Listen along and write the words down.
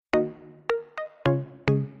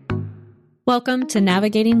Welcome to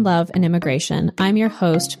Navigating Love and Immigration. I'm your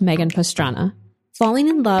host, Megan Pastrana. Falling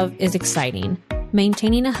in love is exciting.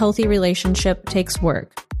 Maintaining a healthy relationship takes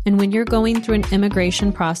work. And when you're going through an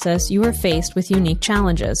immigration process, you are faced with unique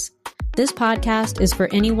challenges. This podcast is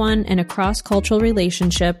for anyone in a cross-cultural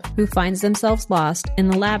relationship who finds themselves lost in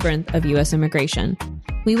the labyrinth of U.S. immigration.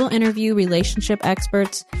 We will interview relationship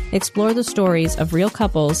experts, explore the stories of real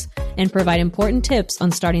couples, and provide important tips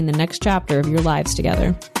on starting the next chapter of your lives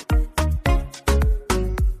together.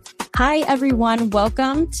 Hi, everyone.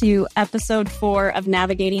 Welcome to episode 4 of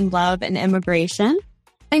Navigating Love and Immigration.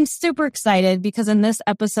 I'm super excited because in this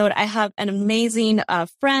episode, I have an amazing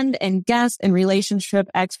friend and guest and relationship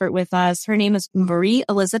expert with us. Her name is Marie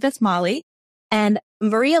Elizabeth Mali. And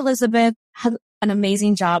Marie Elizabeth has an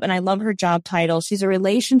amazing job, and I love her job title. She's a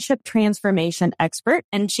relationship transformation expert,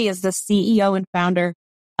 and she is the CEO and founder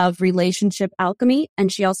of Relationship Alchemy.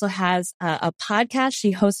 And she also has a podcast. She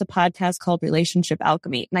hosts a podcast called Relationship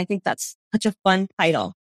Alchemy. And I think that's such a fun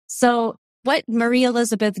title. So what Marie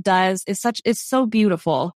Elizabeth does is so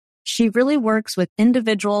beautiful. She really works with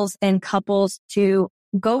individuals and couples to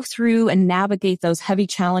go through and navigate those heavy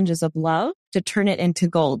challenges of love to turn it into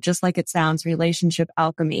gold, just like it sounds, relationship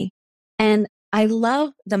alchemy. And I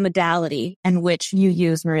love the modality in which you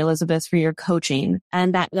use, Marie Elizabeth, for your coaching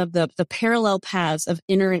and that of the parallel paths of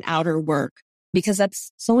inner and outer work, because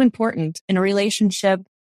that's so important in a relationship.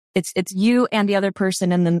 It's you and the other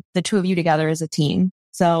person, and then the two of you together as a team.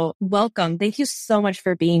 So welcome. Thank you so much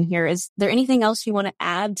for being here. Is there anything else you want to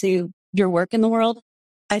add to your work in the world?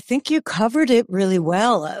 I think you covered it really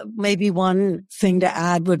well. Maybe one thing to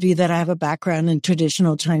add would be that I have a background in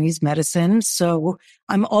traditional Chinese medicine. So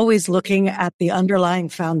I'm always looking at the underlying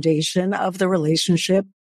foundation of the relationship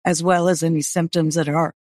as well as any symptoms that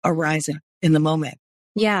are arising in the moment.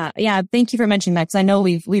 Yeah. Thank you for mentioning that, because I know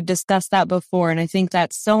we've discussed that before. And I think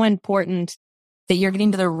that's so important that you're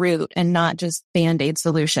getting to the root and not just Band-Aid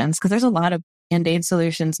solutions, because there's a lot of Band-Aid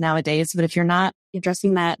solutions nowadays. But if you're not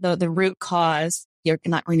addressing the root cause, you're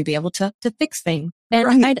not going to be able to fix things. And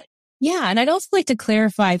right. I'd also like to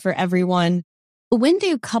clarify for everyone, when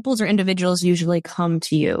do couples or individuals usually come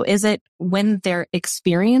to you? Is it when they're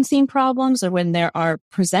experiencing problems or when there are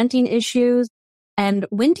presenting issues? And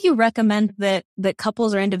when do you recommend that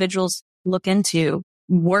couples or individuals look into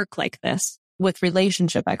work like this with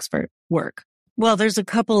relationship expert work? Well, there's a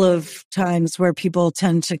couple of times where people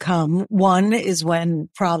tend to come. One is when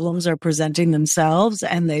problems are presenting themselves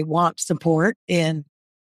and they want support in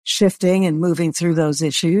shifting and moving through those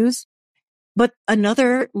issues. But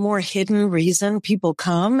another more hidden reason people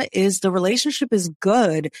come is the relationship is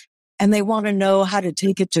good and they want to know how to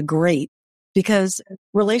take it to great, because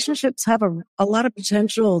relationships have a lot of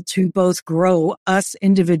potential to both grow us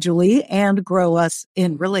individually and grow us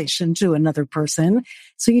in relation to another person.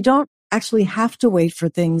 So you don't actually have to wait for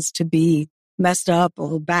things to be messed up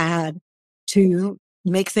or bad to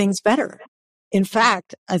make things better. In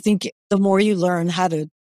fact, I think the more you learn how to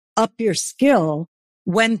up your skill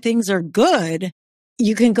when things are good,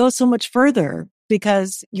 you can go so much further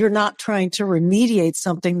because you're not trying to remediate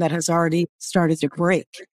something that has already started to break.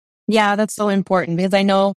 Yeah, that's so important, because I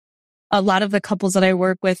know a lot of the couples that I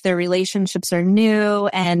work with, their relationships are new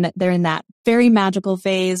and they're in that very magical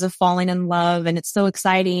phase of falling in love. And it's so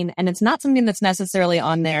exciting. And it's not something that's necessarily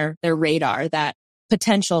on their radar, that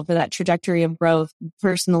potential for that trajectory of growth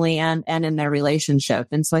personally and in their relationship.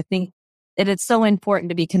 And so I think that it's so important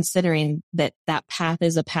to be considering that path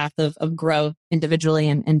is a path of growth individually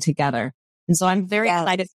and together. And so I'm very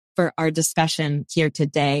excited for our discussion here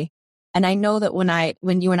today. And I know that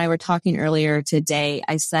when you and I were talking earlier today,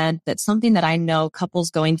 I said that something that I know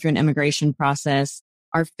couples going through an immigration process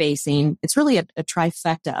are facing, it's really a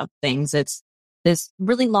trifecta of things. It's this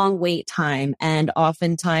really long wait time. And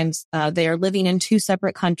oftentimes they are living in 2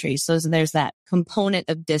 separate countries. So there's that component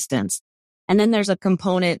of distance. And then there's a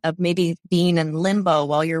component of maybe being in limbo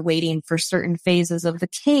while you're waiting for certain phases of the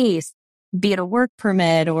case, be it a work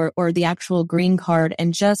permit or the actual green card,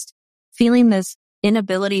 and just feeling this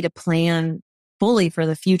inability to plan fully for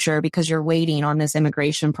the future because you're waiting on this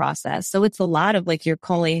immigration process. So it's a lot of, like you're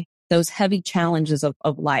calling, those heavy challenges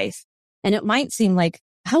of life. And it might seem like,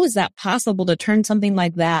 how is that possible to turn something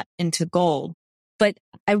like that into gold? But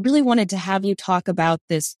I really wanted to have you talk about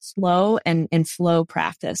this slow and flow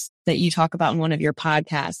practice that you talk about in one of your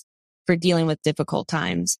podcasts for dealing with difficult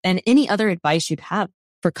times, and any other advice you'd have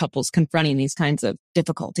for couples confronting these kinds of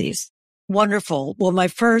difficulties. Wonderful. Well, my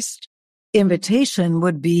first invitation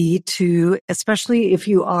would be to, especially if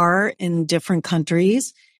you are in different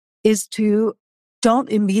countries, is to don't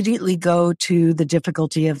immediately go to the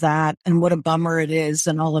difficulty of that and what a bummer it is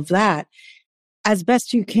and all of that. as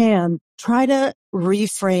best you can, try to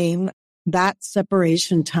reframe that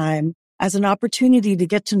separation time as an opportunity to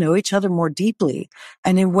get to know each other more deeply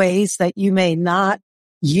and in ways that you may not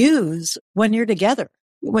use when you're together.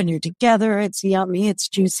 When you're together, it's yummy, it's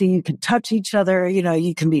juicy, you can touch each other,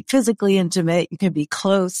 you can be physically intimate, you can be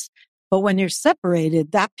close. But when you're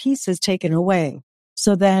separated, that piece is taken away.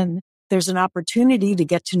 So then there's an opportunity to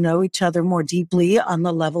get to know each other more deeply on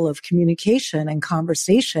the level of communication and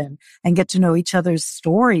conversation and get to know each other's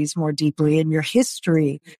stories more deeply and your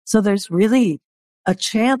history. So there's really a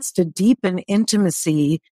chance to deepen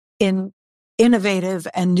intimacy in innovative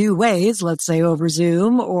and new ways, let's say over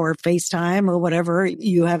Zoom or FaceTime or whatever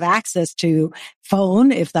you have access to,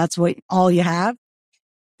 phone, if that's what all you have.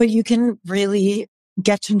 But you can really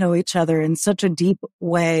get to know each other in such a deep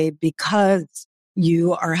way because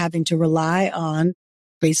you are having to rely on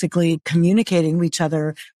basically communicating with each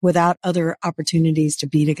other without other opportunities to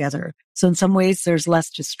be together. So in some ways, there's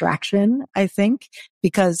less distraction, I think,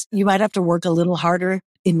 because you might have to work a little harder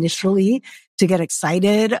initially to get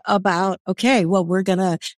excited about, okay, well,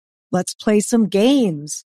 let's play some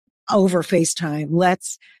games over FaceTime.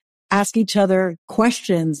 Let's ask each other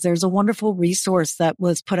questions. There's a wonderful resource that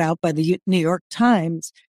was put out by the New York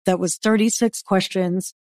Times that was 36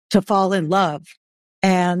 questions to fall in love.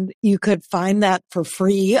 And you could find that for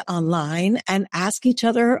free online and ask each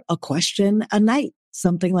other a question a night,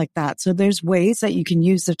 something like that. So there's ways that you can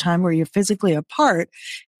use the time where you're physically apart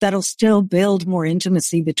that'll still build more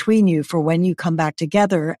intimacy between you for when you come back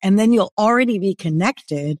together. And then you'll already be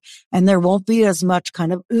connected and there won't be as much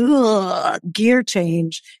kind of gear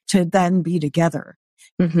change to then be together.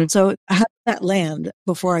 Mm-hmm. So how does that land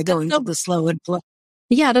before I go into the slow and flow?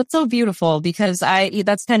 Yeah, that's so beautiful because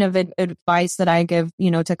that's kind of advice that I give,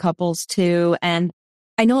 to couples too. And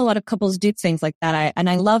I know a lot of couples do things like that.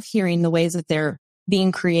 I love hearing the ways that they're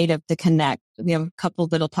being creative to connect. We have a couple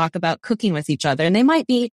that'll talk about cooking with each other and they might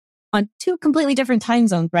be on two completely different time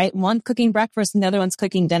zones, right? One cooking breakfast and the other one's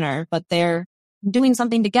cooking dinner, but they're doing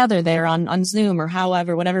something together there on Zoom or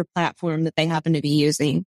whatever platform that they happen to be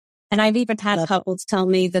using. And I've even had couples tell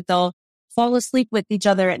me that they'll fall asleep with each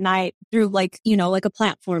other at night through like a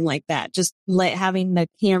platform like that, just having the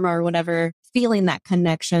camera or whatever, feeling that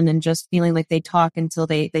connection and just feeling like they talk until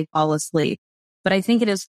they fall asleep. But I think it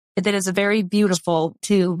is very beautiful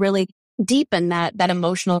to really deepen that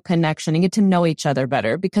emotional connection and get to know each other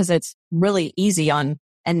better because it's really easy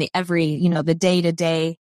the day to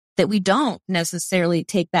day that we don't necessarily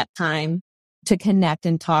take that time to connect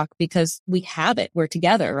and talk because we have it. We're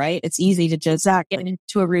together, right? It's easy to just get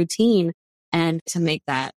into a routine and to make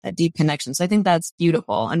that deep connection. So I think that's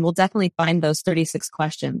beautiful. And we'll definitely find those 36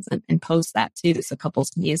 questions and post that too so couples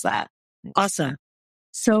can use that. Awesome.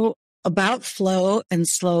 So about flow and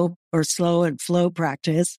slow and flow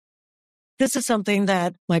practice, this is something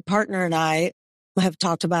that my partner and I have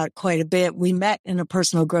talked about quite a bit. We met in a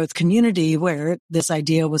personal growth community where this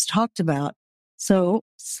idea was talked about. So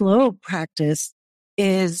slow practice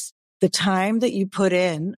is the time that you put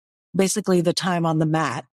in, basically the time on the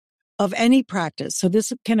mat of any practice. So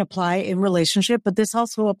this can apply in relationship, but this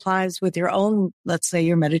also applies with your own, let's say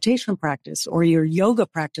your meditation practice or your yoga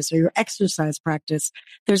practice or your exercise practice.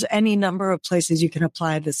 There's any number of places you can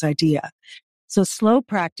apply this idea. So slow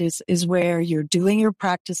practice is where you're doing your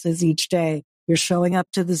practices each day. You're showing up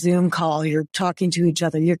to the Zoom call. You're talking to each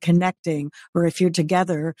other. You're connecting. Or if you're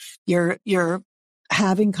together, you're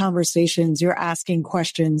having conversations. You're asking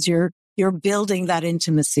questions. You're building that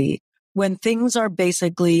intimacy when things are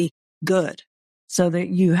basically good so that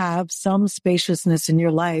you have some spaciousness in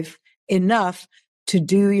your life enough to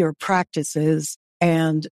do your practices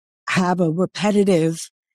and have a repetitive,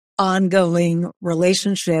 ongoing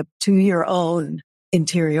relationship to your own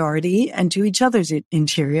interiority and to each other's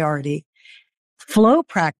interiority. Flow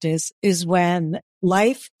practice is when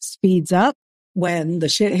life speeds up, when the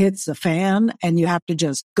shit hits the fan and you have to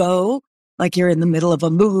just go like you're in the middle of a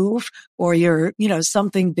move or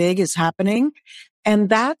something big is happening. And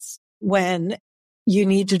that's when you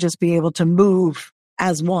need to just be able to move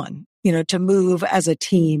as one, to move as a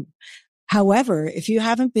team. However, if you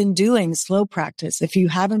haven't been doing slow practice, if you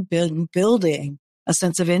haven't been building a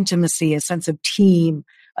sense of intimacy, a sense of team,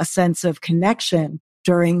 a sense of connection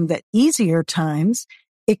during the easier times,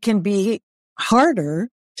 it can be harder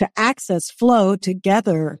to access flow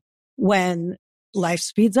together when life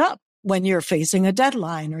speeds up, when you're facing a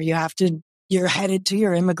deadline or you're headed to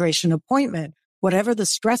your immigration appointment, whatever the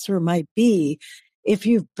stressor might be. If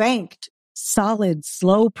you've banked solid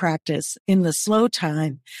slow practice in the slow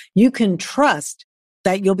time, you can trust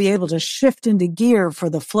that you'll be able to shift into gear for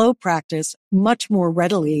the flow practice much more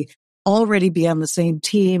readily already be on the same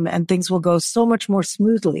team and things will go so much more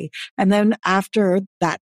smoothly. And then after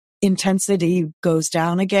that intensity goes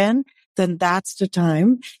down again, then that's the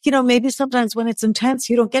time. Maybe sometimes when it's intense,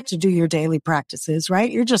 you don't get to do your daily practices,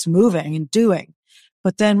 right? You're just moving and doing.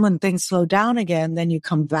 But then when things slow down again, then you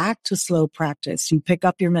come back to slow practice. You pick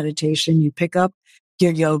up your meditation, you pick up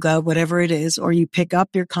your yoga, whatever it is, or you pick up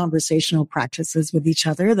your conversational practices with each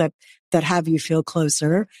other that have you feel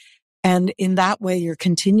closer. And in that way, you're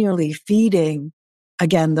continually feeding,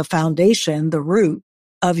 again, the foundation, the root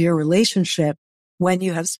of your relationship when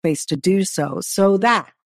you have space to do so. So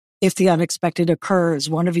that if the unexpected occurs,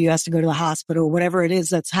 one of you has to go to the hospital, whatever it is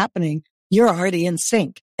that's happening, you're already in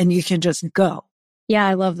sync and you can just go. Yeah,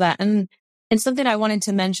 I love that. And something I wanted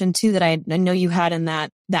to mention too that I know you had in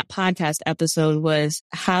that podcast episode was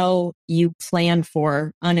how you plan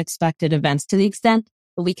for unexpected events to the extent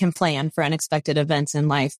that we can plan for unexpected events in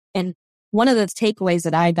life. And one of the takeaways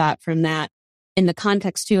that I got from that in the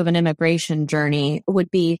context too of an immigration journey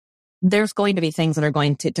would be there's going to be things that are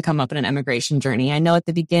going to come up in an immigration journey. I know at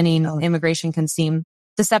the beginning, immigration can seem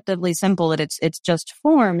deceptively simple, that it's just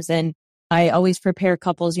forms. And I always prepare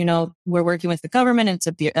couples, we're working with the government. It's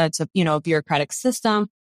a bureaucratic system.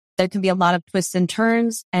 There can be a lot of twists and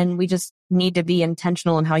turns, and we just need to be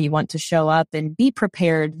intentional in how you want to show up and be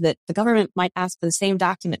prepared that the government might ask for the same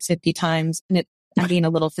document 50 times. And I'm being a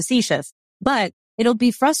little facetious, but it'll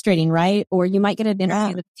be frustrating, right? Or you might get an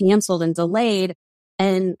interview that's canceled and delayed.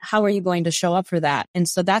 And how are you going to show up for that? And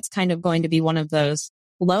so that's kind of going to be one of those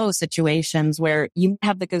low situations where you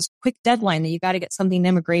have this quick deadline that you got to get something in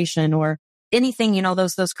immigration or anything,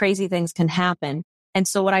 those crazy things can happen. And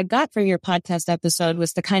so what I got for your podcast episode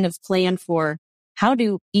was to kind of plan for how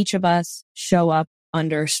do each of us show up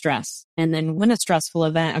under stress? And then when a stressful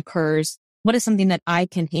event occurs, what is something that I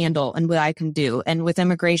can handle and what I can do? And with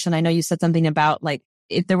immigration, I know you said something about like,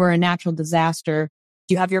 if there were a natural disaster,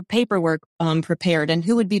 do you have your paperwork prepared and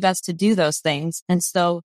who would be best to do those things? And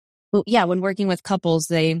so, when working with couples,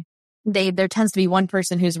 there tends to be one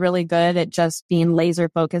person who's really good at just being laser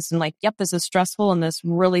focused and like, yep, this is stressful and this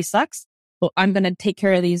really sucks. Well, I'm going to take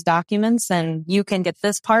care of these documents and you can get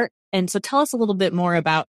this part. And so tell us a little bit more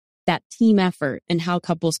about that team effort and how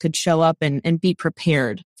couples could show up and be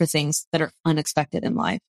prepared for things that are unexpected in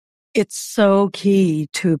life. It's so key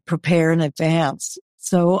to prepare in advance.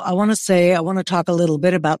 So I want to talk a little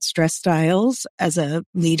bit about stress styles as a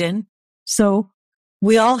lead-in. So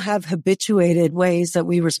we all have habituated ways that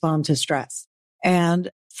we respond to stress. And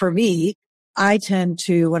for me, I tend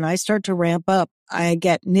to, when I start to ramp up, I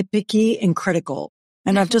get nitpicky and critical.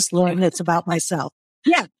 And I've just learned this about myself.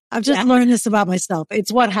 Yeah, I've just learned this about myself.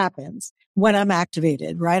 It's what happens when I'm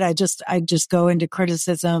activated, right? I just go into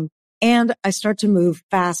criticism and I start to move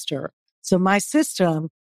faster. So my system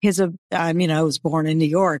I was born in New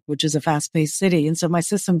York, which is a fast-paced city. And so my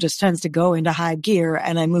system just tends to go into high gear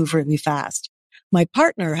and I move really fast. My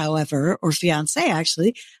partner, however, or fiance,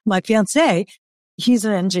 actually, he's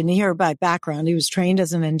an engineer by background. He was trained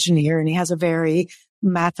as an engineer and he has a very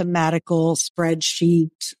mathematical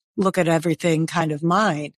spreadsheet, look at everything kind of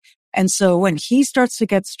mind. And so when he starts to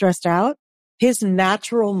get stressed out, his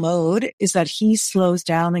natural mode is that he slows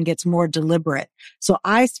down and gets more deliberate. So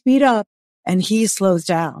I speed up and he slows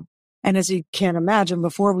down. And as you can imagine,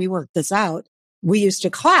 before we worked this out, we used to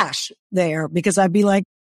clash there because I'd be like,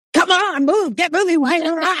 come on, move, get moving, why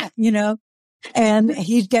not? And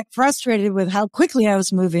he'd get frustrated with how quickly I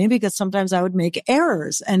was moving because sometimes I would make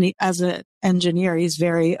errors. And as an engineer, he's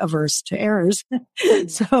very averse to errors.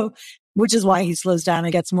 So, which is why he slows down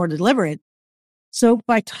and gets more deliberate. So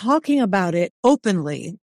by talking about it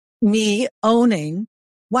openly, me owning,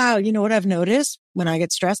 wow, you know what I've noticed? When I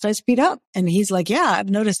get stressed, I speed up. And he's like, yeah, I've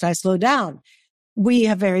noticed I slow down. We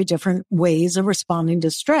have very different ways of responding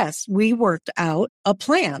to stress. We worked out a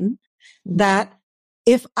plan that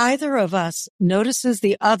if either of us notices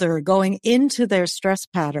the other going into their stress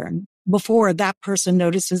pattern before that person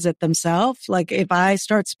notices it themselves, like if I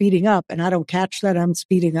start speeding up and I don't catch that I'm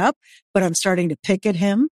speeding up, but I'm starting to pick at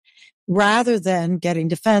him, rather than getting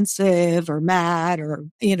defensive or mad or,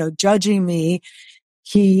 judging me,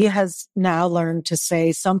 he has now learned to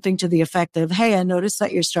say something to the effect of, hey, I noticed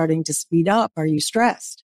that you're starting to speed up. Are you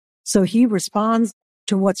stressed? So he responds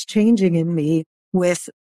to what's changing in me with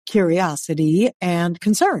curiosity and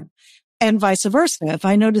concern, and vice versa. If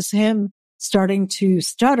I notice him starting to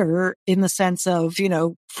stutter in the sense of,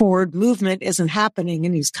 forward movement isn't happening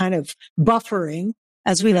and he's kind of buffering,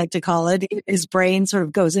 as we like to call it, his brain sort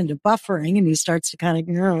of goes into buffering and he starts to kind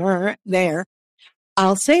of there.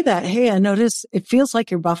 I'll say that, hey, I notice it feels like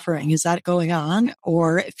you're buffering. Is that going on?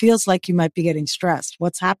 Or it feels like you might be getting stressed.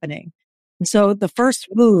 What's happening? So the first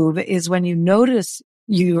move is when you notice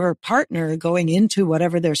your partner going into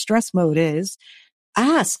whatever their stress mode is,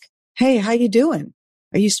 ask, hey, how you doing?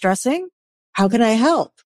 Are you stressing? How can I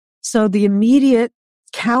help? So the immediate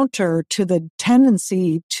counter to the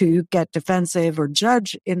tendency to get defensive or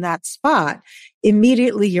judge in that spot,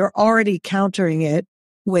 immediately you're already countering it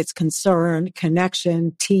with concern,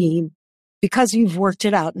 connection, team, because you've worked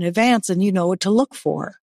it out in advance and you know what to look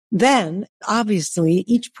for. Then obviously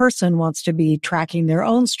each person wants to be tracking their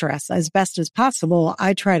own stress as best as possible.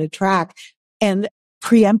 I try to track and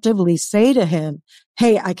preemptively say to him,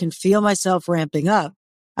 hey, I can feel myself ramping up.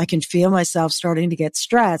 I can feel myself starting to get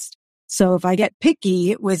stressed. So if I get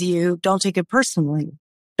picky with you, don't take it personally.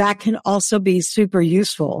 That can also be super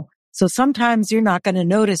useful. So sometimes you're not going to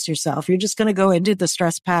notice yourself. You're just going to go into the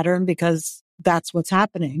stress pattern because that's what's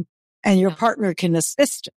happening. And your partner can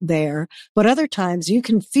assist there. But other times you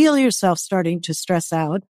can feel yourself starting to stress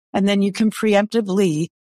out, and then you can preemptively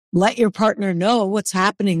let your partner know what's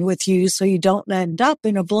happening with you so you don't end up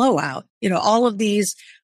in a blowout. All of these,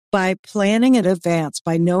 by planning in advance,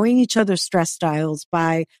 by knowing each other's stress styles,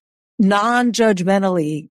 by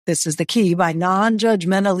non-judgmentally, this is the key, by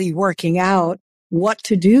non-judgmentally working out what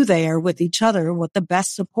to do there with each other, what the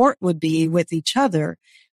best support would be with each other.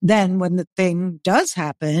 Then when the thing does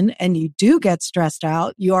happen and you do get stressed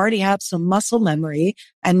out, you already have some muscle memory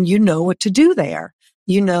and you know what to do there.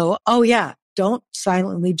 Oh yeah, don't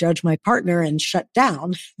silently judge my partner and shut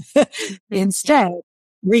down. Instead,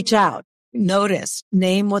 reach out, notice,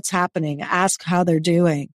 name what's happening, ask how they're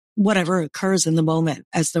doing, whatever occurs in the moment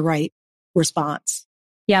as the right response.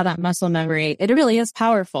 Yeah, that muscle memory, it really is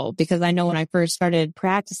powerful, because I know when I first started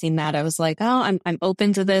practicing that, I was like, oh, I'm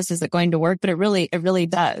open to this. Is it going to work? But it really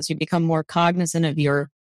does. You become more cognizant of your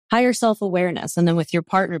higher self-awareness. And then with your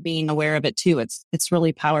partner being aware of it too, it's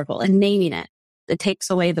really powerful. And naming it takes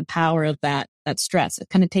away the power of that stress. It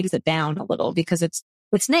kind of takes it down a little because it's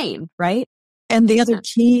named, right? And the other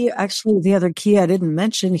key I didn't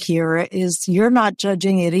mention here is you're not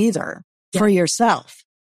judging it either for yourself.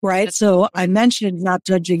 Right. So I mentioned not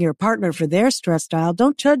judging your partner for their stress style.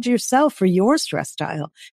 Don't judge yourself for your stress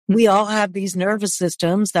style. We all have these nervous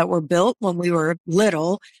systems that were built when we were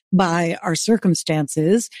little by our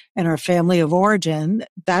circumstances and our family of origin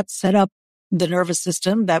that set up the nervous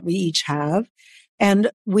system that we each have. And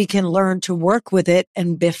we can learn to work with it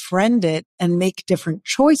and befriend it and make different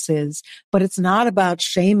choices. But it's not about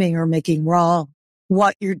shaming or making wrong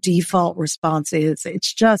what your default response is.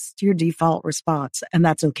 It's just your default response, and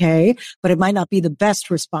that's okay, but it might not be the best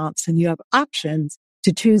response, and you have options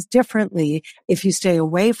to choose differently if you stay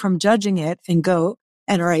away from judging it and go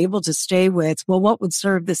and are able to stay with, well, what would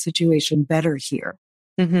serve the situation better here?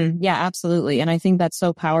 Mm-hmm. Yeah, absolutely. And I think that's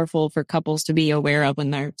so powerful for couples to be aware of when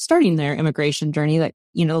they're starting their immigration journey, that,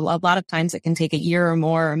 a lot of times it can take a year or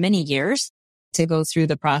more or many years to go through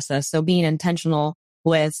the process. So being intentional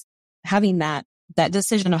with having that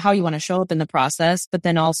decision of how you want to show up in the process, but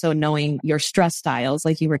then also knowing your stress styles,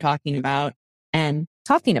 like you were talking about, and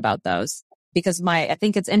talking about those. Because I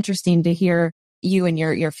think it's interesting to hear you and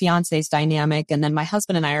your fiance's dynamic. And then my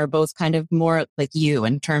husband and I are both kind of more like you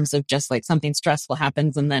in terms of just like something stressful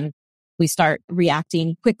happens and then we start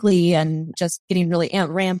reacting quickly and just getting really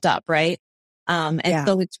ramped up. Right.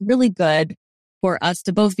 So it's really good for us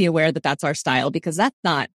to both be aware that that's our style, because that's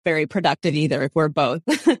not very productive either if we're both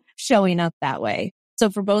showing up that way. So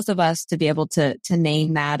for both of us to be able to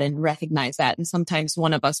name that and recognize that, and sometimes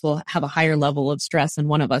one of us will have a higher level of stress and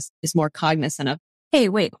one of us is more cognizant of, hey,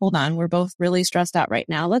 wait, hold on, we're both really stressed out right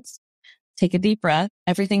now. Let's take a deep breath.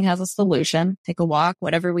 Everything has a solution. Take a walk,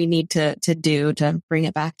 whatever we need to do to bring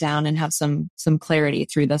it back down and have some clarity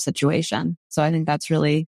through the situation. So I think that's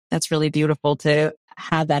really beautiful to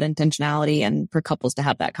have that intentionality and for couples to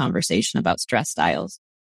have that conversation about stress styles.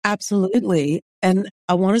 Absolutely. And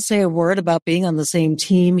I want to say a word about being on the same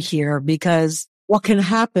team here, because what can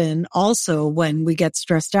happen also when we get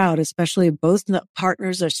stressed out, especially if both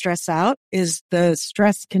partners are stressed out, is the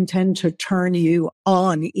stress can tend to turn you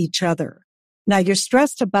on each other. Now you're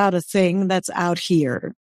stressed about a thing that's out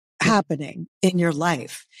here happening in your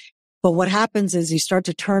life. But what happens is you start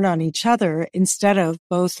to turn on each other instead of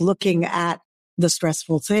both looking at the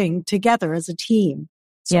stressful thing together as a team.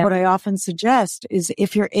 So what I often suggest is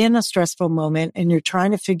if you're in a stressful moment and you're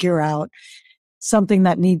trying to figure out something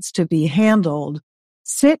that needs to be handled,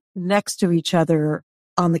 sit next to each other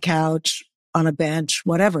on the couch, on a bench,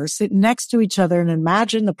 whatever, sit next to each other and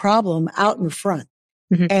imagine the problem out in front.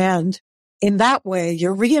 Mm-hmm. And in that way,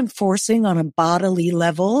 you're reinforcing on a bodily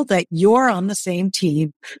level that you're on the same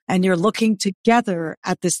team and you're looking together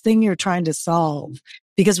at this thing you're trying to solve.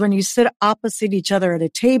 Because when you sit opposite each other at a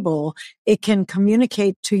table, it can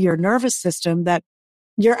communicate to your nervous system that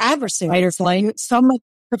your adversary, Fight or flight.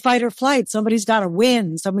 the fight or flight, somebody's got to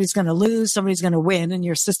win, somebody's going to lose, somebody's going to win, and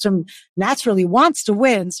your system naturally wants to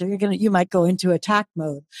win. So you might go into attack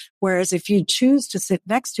mode. Whereas if you choose to sit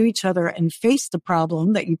next to each other and face the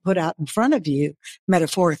problem that you put out in front of you,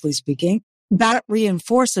 metaphorically speaking, that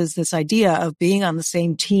reinforces this idea of being on the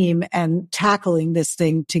same team and tackling this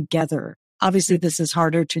thing together. Obviously, this is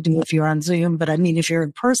harder to do if you're on Zoom, but I mean, if you're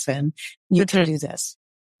in person, you can do this.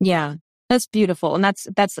 Yeah. That's beautiful. And that's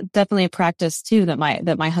definitely a practice too that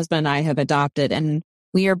my husband and I have adopted. And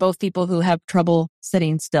we are both people who have trouble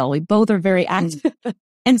sitting still. We both are very active.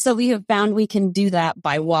 And so we have found we can do that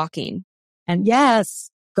by walking. And yes,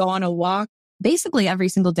 go on a walk basically every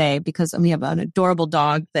single day, because we have an adorable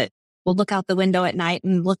dog that will look out the window at night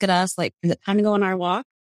and look at us like, is it time to go on our walk?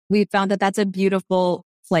 We found that that's a beautiful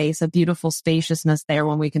place, a beautiful spaciousness there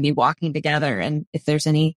when we can be walking together. And if there's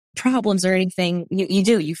any problems or anything,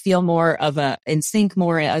 you feel more of in sync,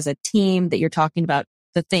 more as a team, that you're talking about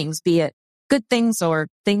the things, be it good things or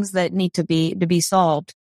things that need to be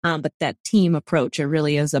solved. But that team approach, it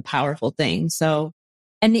really is a powerful thing. So,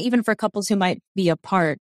 and even for couples who might be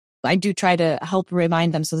apart, I do try to help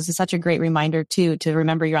remind them. So this is such a great reminder too, to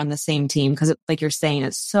remember you're on the same team, because like you're saying,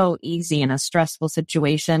 it's so easy in a stressful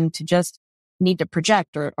situation to just need to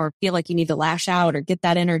project or feel like you need to lash out or get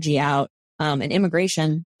that energy out. And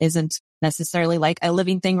immigration isn't necessarily like a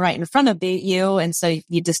living thing right in front of you. And so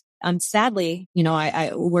you just, sadly,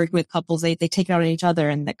 I work with couples, they take it out on each other,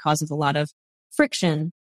 and that causes a lot of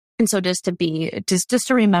friction. And so just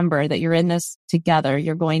to remember that you're in this together,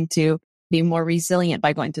 you're going to be more resilient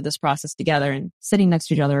by going through this process together and sitting next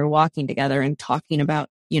to each other or walking together and talking about,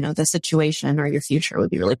 the situation or your future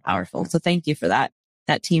would be really powerful. So thank you for that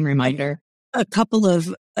team reminder. A couple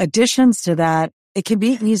of additions to that. It can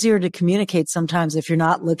be easier to communicate sometimes if you're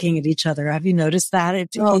not looking at each other. Have you noticed that?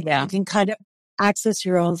 You can kind of access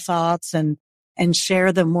your own thoughts and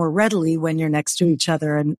share them more readily when you're next to each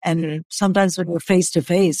other. And sometimes when we're face to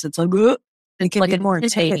face, it's like, it can be more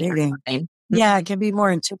intimidating. Yeah, it can be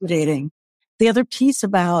more intimidating. The other piece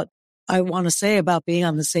I want to say about being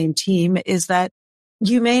on the same team is that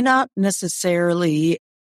you may not necessarily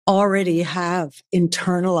already have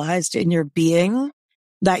internalized in your being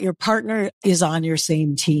that your partner is on your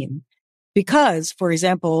same team. Because, for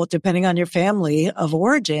example, depending on your family of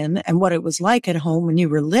origin and what it was like at home when you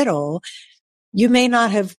were little, you may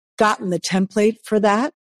not have gotten the template for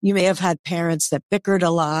that. You may have had parents that bickered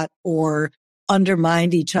a lot or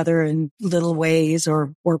undermined each other in little ways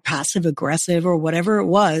or passive aggressive or whatever it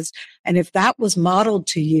was. And if that was modeled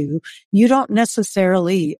to you, you don't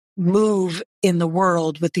necessarily move in the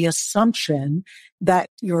world with the assumption that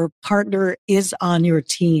your partner is on your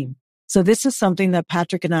team. So this is something that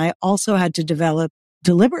Patrick and I also had to develop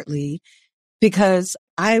deliberately, because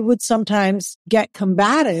I would sometimes get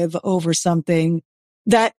combative over something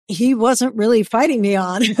that he wasn't really fighting me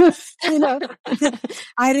on.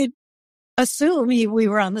 I didn't assume we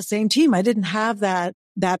were on the same team. I didn't have that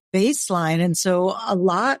baseline. And so a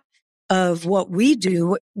lot of what we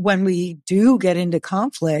do when we do get into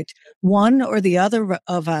conflict, one or the other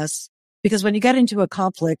of us, because when you get into a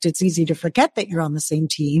conflict, it's easy to forget that you're on the same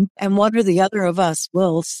team. And one or the other of us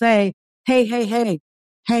will say, hey,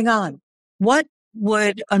 hang on. What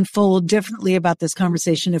would unfold differently about this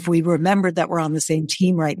conversation if we remembered that we're on the same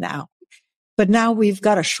team right now? But now we've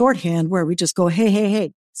got a shorthand where we just go,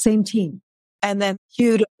 hey, same team. And then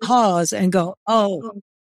you'd pause and go, oh,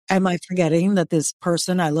 am I forgetting that this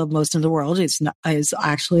person I love most in the world is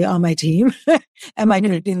actually on my team? Am I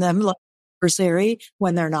treating them like adversary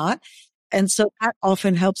when they're not? And so that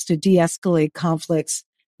often helps to de-escalate conflicts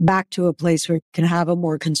back to a place where you can have a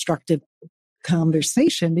more constructive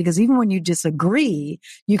conversation, because even when you disagree,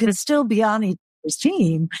 you can still be on each other's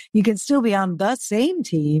team. You can still be on the same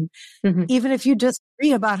team, even if you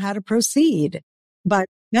disagree about how to proceed. But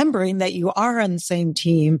remembering that you are on the same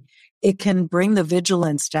team, it can bring the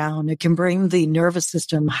vigilance down. It can bring the nervous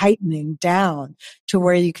system heightening down to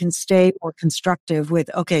where you can stay more constructive with,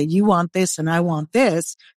 okay, you want this and I want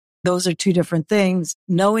this. Those are two different things.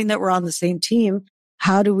 Knowing that we're on the same team,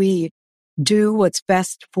 how do we do what's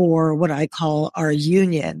best for what I call our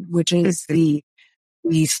union, which is the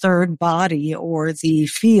third body or the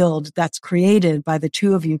field that's created by the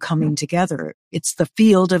two of you coming together. It's the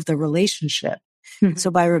field of the relationship.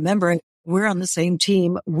 So by remembering we're on the same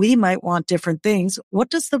team, we might want different things.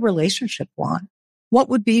 What does the relationship want? What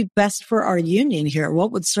would be best for our union here?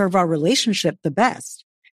 What would serve our relationship the best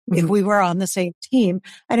if we were on the same team?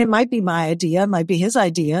 And it might be my idea, it might be his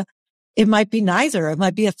idea, it might be neither. It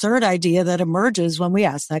might be a third idea that emerges when we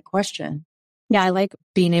ask that question. Yeah, I like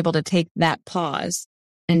being able to take that pause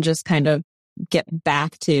and just kind of get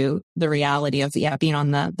back to the reality of being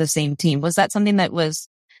on the same team. Was that something that was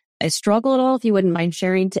a struggle at all, if you wouldn't mind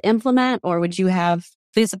sharing, to implement? Or would you have,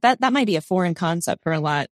 because that might be a foreign concept for a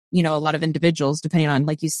lot of individuals, depending on,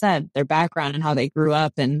 like you said, their background and how they grew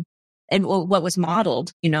up and what was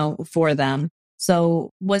modeled, for them.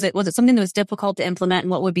 So was it something that was difficult to implement?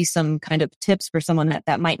 And what would be some kind of tips for someone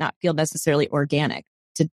that might not feel necessarily organic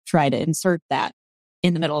to try to insert that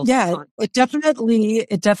in the middle? Yeah, it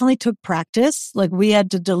definitely took practice. Like, we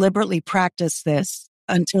had to deliberately practice this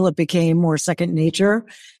until it became more second nature.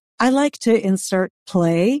 I like to insert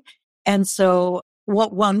play. And so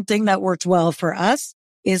one thing that worked well for us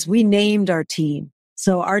is we named our team.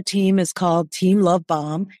 So our team is called Team Love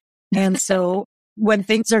Bomb. And so when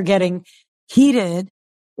things are getting heated,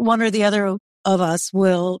 one or the other of us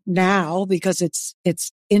will now, because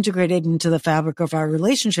it's integrated into the fabric of our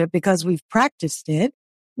relationship, because we've practiced it,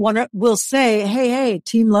 we'll say, hey,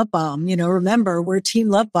 Team Love Bomb, remember, we're Team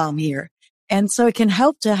Love Bomb here. And so it can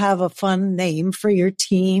help to have a fun name for your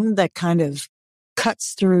team that kind of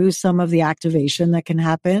cuts through some of the activation that can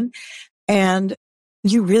happen. And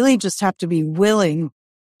you really just have to be willing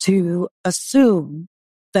to assume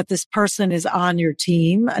that this person is on your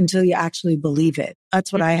team until you actually believe it.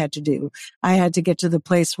 That's what I had to do. I had to get to the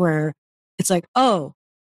place where it's like, oh,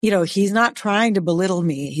 he's not trying to belittle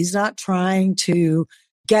me. He's not trying to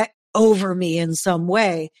get over me in some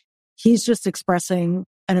way. He's just expressing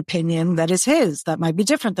an opinion that is his, that might be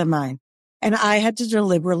different than mine. And I had to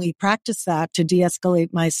deliberately practice that to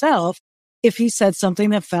de-escalate myself if he said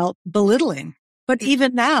something that felt belittling. But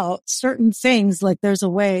even now, certain things, like there's a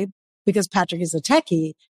way, because Patrick is a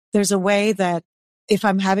techie, there's a way that if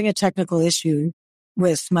I'm having a technical issue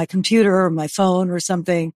with my computer or my phone or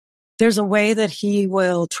something, there's a way that he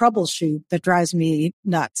will troubleshoot that drives me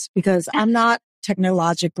nuts, because I'm not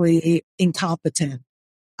technologically incompetent.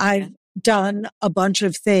 I've done a bunch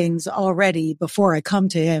of things already before I come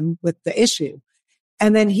to him with the issue.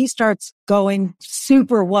 And then he starts going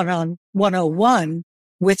super 101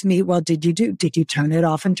 with me. Well, did you turn it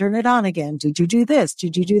off and turn it on again? Did you do this?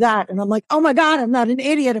 Did you do that? And I'm like, oh my God, I'm not an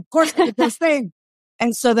idiot. Of course I did this thing.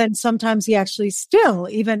 And so then sometimes he actually still,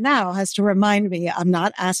 even now, has to remind me, I'm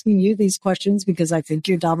not asking you these questions because I think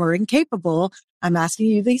you're dumb or incapable. I'm asking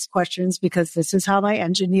you these questions because this is how my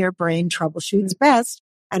engineer brain troubleshoots best.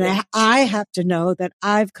 And I have to know that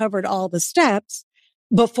I've covered all the steps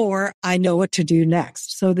before I know what to do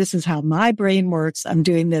next. So this is how my brain works. I'm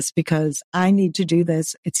doing this because I need to do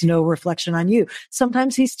this. It's no reflection on you.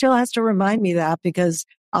 Sometimes he still has to remind me that, because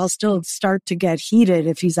I'll still start to get heated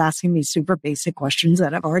if he's asking me super basic questions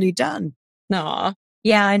that I've already done. No.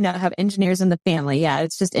 Yeah, I know. I have engineers in the family. Yeah,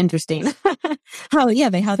 it's just interesting.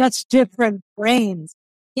 They have such different brains.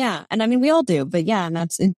 Yeah. And I mean, we all do, but yeah,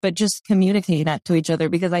 but just communicating that to each other,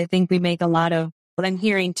 because I think we make a lot of what I'm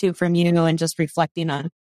hearing too from you, and just reflecting on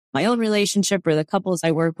my own relationship or the couples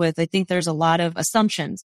I work with. I think there's a lot of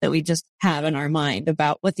assumptions that we just have in our mind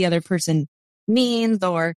about what the other person means,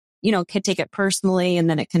 or, can take it personally. And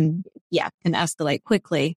then it can escalate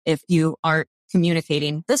quickly if you aren't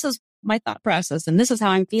communicating. This is my thought process, and this is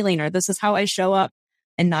how I'm feeling, or this is how I show up,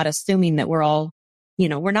 and not assuming that we're all,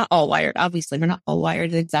 we're not all wired. Obviously, we're not all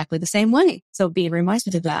wired exactly the same way. So being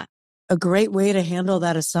reminded of that. A great way to handle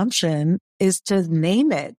that assumption is to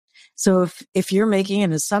name it. So if you're making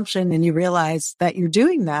an assumption and you realize that you're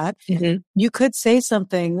doing that, you could say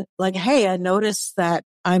something like, hey, I noticed that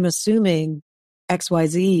I'm assuming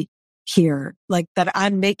XYZ here, like that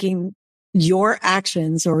I'm making your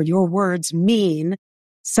actions or your words mean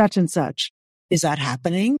such and such. Is that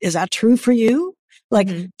happening? Is that true for you? Like,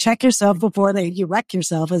 check yourself before you wreck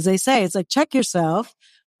yourself, as they say. It's like, check yourself,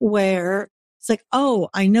 where it's like, oh,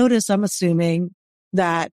 I notice I'm assuming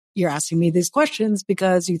that you're asking me these questions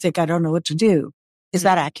because you think I don't know what to do. Is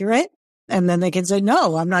that accurate? And then they can say,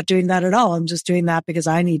 no, I'm not doing that at all. I'm just doing that because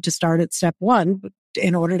I need to start at step one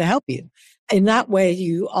in order to help you. In that way,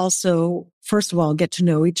 you also, first of all, get to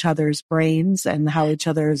know each other's brains and how each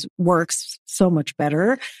other's works so much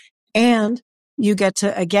better. And you get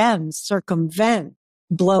to, again, circumvent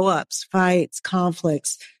blow-ups, fights,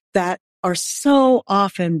 conflicts that are so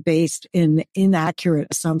often based in inaccurate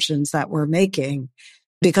assumptions that we're making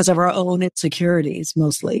because of our own insecurities,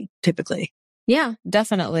 mostly, typically. Yeah,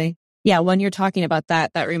 definitely. Yeah, when you're talking about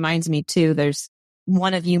that reminds me too, there's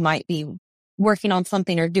one of you might be working on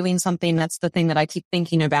something or doing something. That's the thing that I keep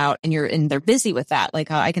thinking about. And they're busy with that.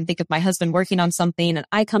 Like I can think of my husband working on something and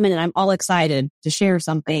I come in and I'm all excited to share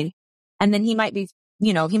something. And then he might be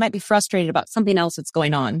he might be frustrated about something else that's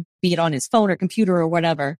going on, be it on his phone or computer or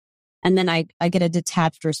whatever. And then I get a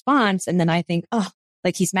detached response, and then I think, oh,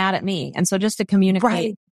 like he's mad at me. And so just to communicate,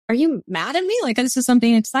 Right. Are you mad at me? Like, this is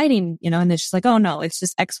something exciting, and it's just like, oh no, it's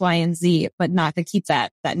just X, Y, and Z, but not to keep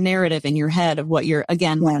that narrative in your head of what you're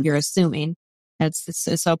assuming. It's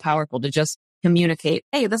so powerful to just communicate.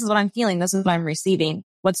 Hey, this is what I'm feeling. This is what I'm receiving.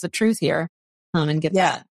 What's the truth here? And get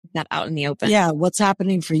that out in the open. Yeah. What's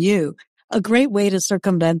happening for you? A great way to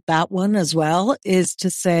circumvent that one as well is to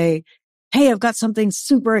say, hey, I've got something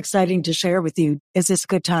super exciting to share with you. Is this a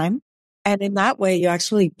good time? And in that way, you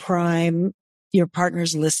actually prime your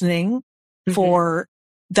partner's listening for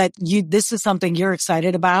that this is something you're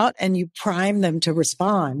excited about, and you prime them to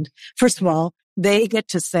respond. First of all, they get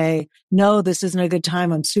to say, no, this isn't a good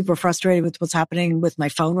time. I'm super frustrated with what's happening with my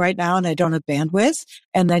phone right now, and I don't have bandwidth.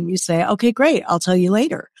 And then you say, okay, great. I'll tell you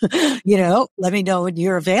later. Let me know when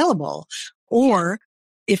you're available. Or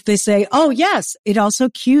if they say, oh, yes, it also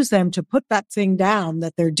cues them to put that thing down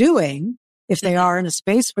that they're doing, if they are in a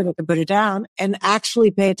space where they can put it down, and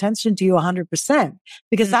actually pay attention to you 100%,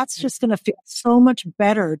 because that's just going to feel so much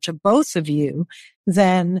better to both of you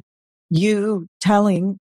than you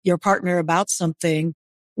telling your partner about something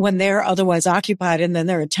when they're otherwise occupied, and then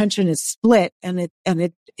their attention is split, and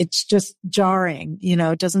it's just jarring.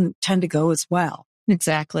 It doesn't tend to go as well.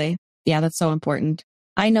 Exactly. Yeah, that's so important.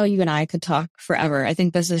 I know you and I could talk forever. I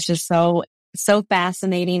think this is just so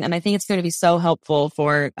fascinating, and I think it's going to be so helpful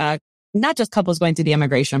for not just couples going through the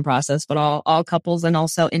immigration process, but all couples, and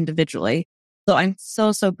also individually. So I'm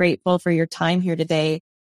so grateful for your time here today.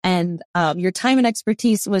 And your time and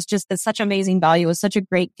expertise was just such amazing value. It was such a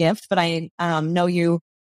great gift. But I know you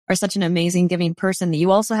are such an amazing giving person that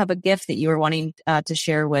you also have a gift that you are wanting to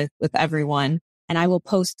share with everyone. And I will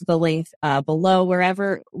post the link below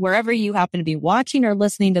wherever you happen to be watching or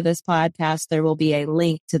listening to this podcast. There will be a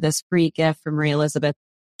link to this free gift from Marie Elizabeth.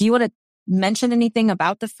 Do you want to mention anything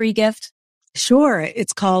about the free gift? Sure.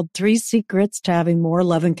 It's called 3 Secrets to Having More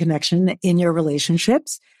Love and Connection in Your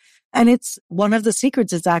Relationships. And it's one of the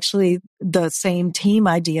secrets is actually the same team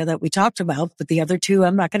idea that we talked about, but the other 2,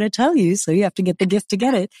 I'm not going to tell you. So you have to get the gift to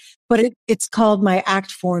get it. But it's called my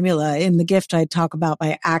ACT formula. In the gift, I talk about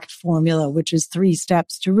my ACT formula, which is 3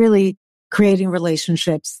 steps to really creating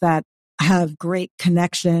relationships that have great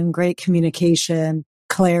connection, great communication,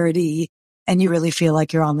 clarity, and you really feel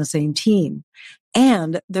like you're on the same team.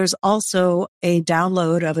 And there's also a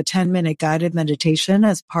download of a 10-minute guided meditation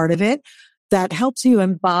as part of it that helps you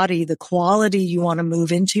embody the quality you want to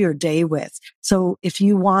move into your day with. So if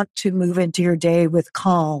you want to move into your day with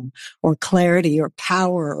calm or clarity or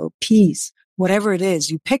power or peace, whatever it is,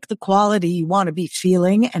 you pick the quality you want to be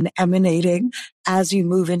feeling and emanating as you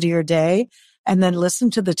move into your day. And then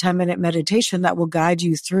listen to the 10-minute meditation that will guide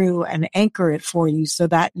you through and anchor it for you so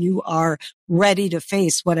that you are ready to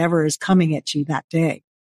face whatever is coming at you that day.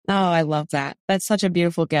 Oh, I love that. That's such a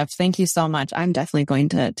beautiful gift. Thank you so much. I'm definitely going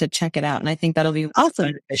to check it out. And I think that'll be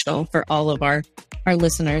awesome, beneficial for all of our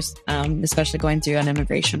listeners, especially going through an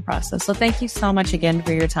immigration process. So thank you so much again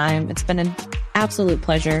for your time. It's been an absolute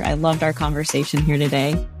pleasure. I loved our conversation here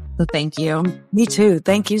today. So thank you. Me too.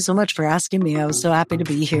 Thank you so much for asking me. I was so happy to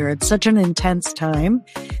be here. It's such an intense time,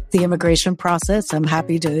 the immigration process. I'm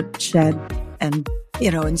happy to shed and,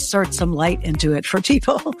 insert some light into it for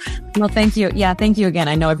people. Well, thank you. Yeah, thank you again.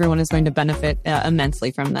 I know everyone is going to benefit immensely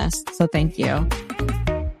from this. So thank you.